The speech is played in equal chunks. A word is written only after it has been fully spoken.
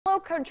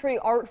Lowcountry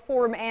art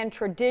form and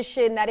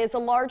tradition that is a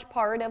large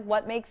part of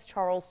what makes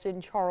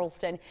Charleston,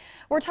 Charleston.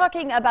 We're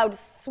talking about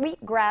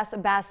sweetgrass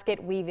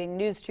basket weaving.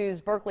 News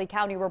 2's Berkeley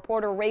County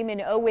reporter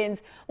Raymond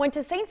Owens went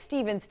to St.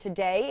 Stephen's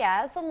today,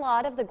 as a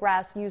lot of the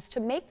grass used to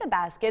make the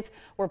baskets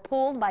were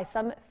pulled by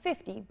some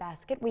 50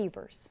 basket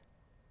weavers.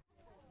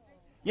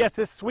 Yes,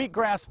 this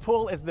sweetgrass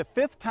pull is the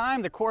 5th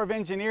time the Corps of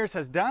Engineers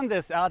has done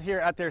this out here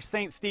at their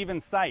St.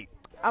 Stephen's site.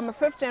 I'm a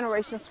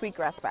 5th-generation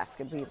sweetgrass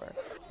basket weaver.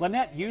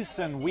 Lynette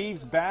Houston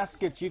weaves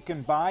baskets you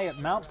can buy at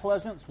Mount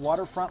Pleasant's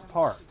Waterfront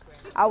Park.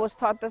 I was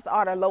taught this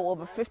art a little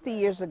over 50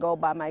 years ago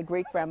by my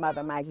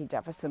great-grandmother, Maggie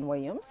Jefferson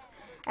Williams.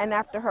 And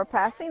after her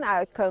passing,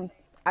 I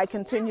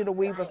continue to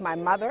weave with my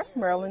mother,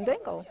 Marilyn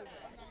Dingle.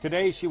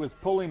 Today she was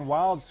pulling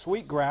wild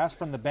sweetgrass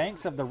from the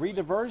banks of the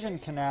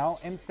Rediversion Canal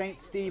in St.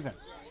 Stephen.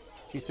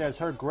 She says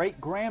her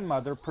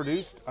great-grandmother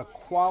produced a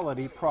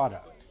quality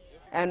product.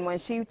 And when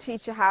she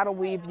teaches you how to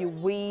weave, you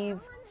weave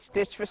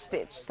stitch for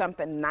stitch,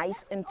 something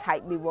nice and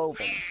tightly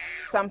woven.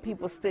 Some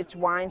people stitch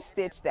wind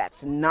stitch,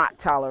 that's not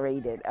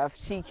tolerated. If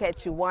she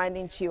catches you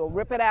winding, she'll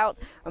rip it out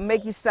and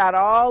make you start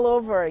all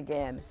over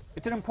again.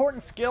 It's an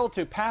important skill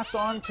to pass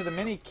on to the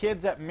many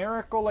kids at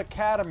Miracle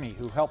Academy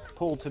who helped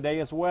pull today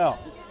as well.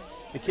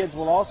 The kids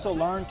will also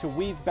learn to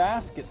weave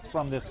baskets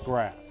from this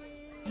grass.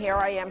 Here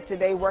I am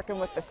today working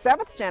with the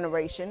 7th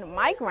generation,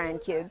 my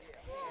grandkids,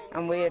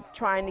 and we're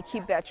trying to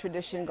keep that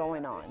tradition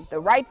going on. The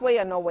right way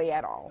or no way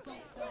at all.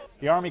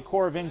 The Army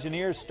Corps of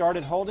Engineers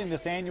started holding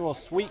this annual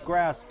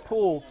sweetgrass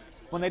pull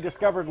when they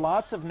discovered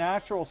lots of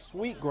natural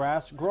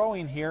sweetgrass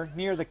growing here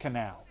near the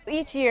canal.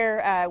 Each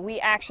year we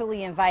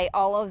actually invite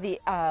all of the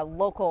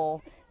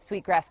local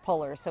sweetgrass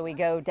pullers. So we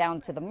go down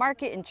to the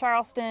market in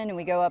Charleston and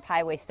we go up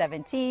Highway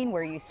 17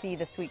 where you see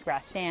the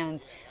sweetgrass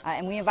stands,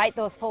 and we invite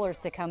those pullers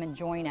to come and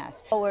join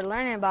us. Well, we're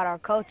learning about our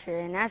culture,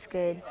 and that's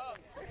good.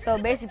 So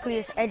basically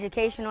it's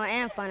educational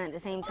and fun at the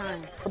same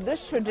time.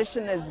 This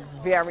tradition is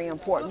very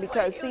important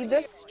because, see,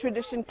 this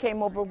tradition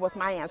came over with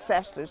my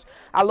ancestors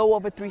a little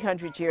over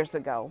 300 years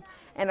ago.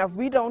 And if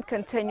we don't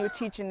continue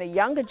teaching the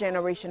younger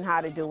generation how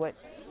to do it,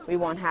 we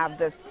won't have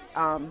this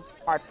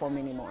art form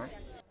anymore.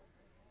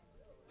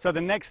 So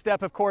the next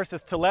step, of course,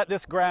 is to let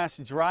this grass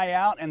dry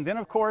out, and then,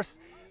 of course,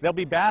 there'll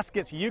be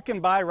baskets you can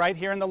buy right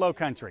here in the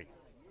Lowcountry.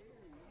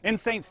 In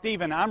St.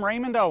 Stephen, I'm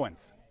Raymond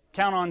Owens.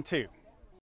 Count on 2.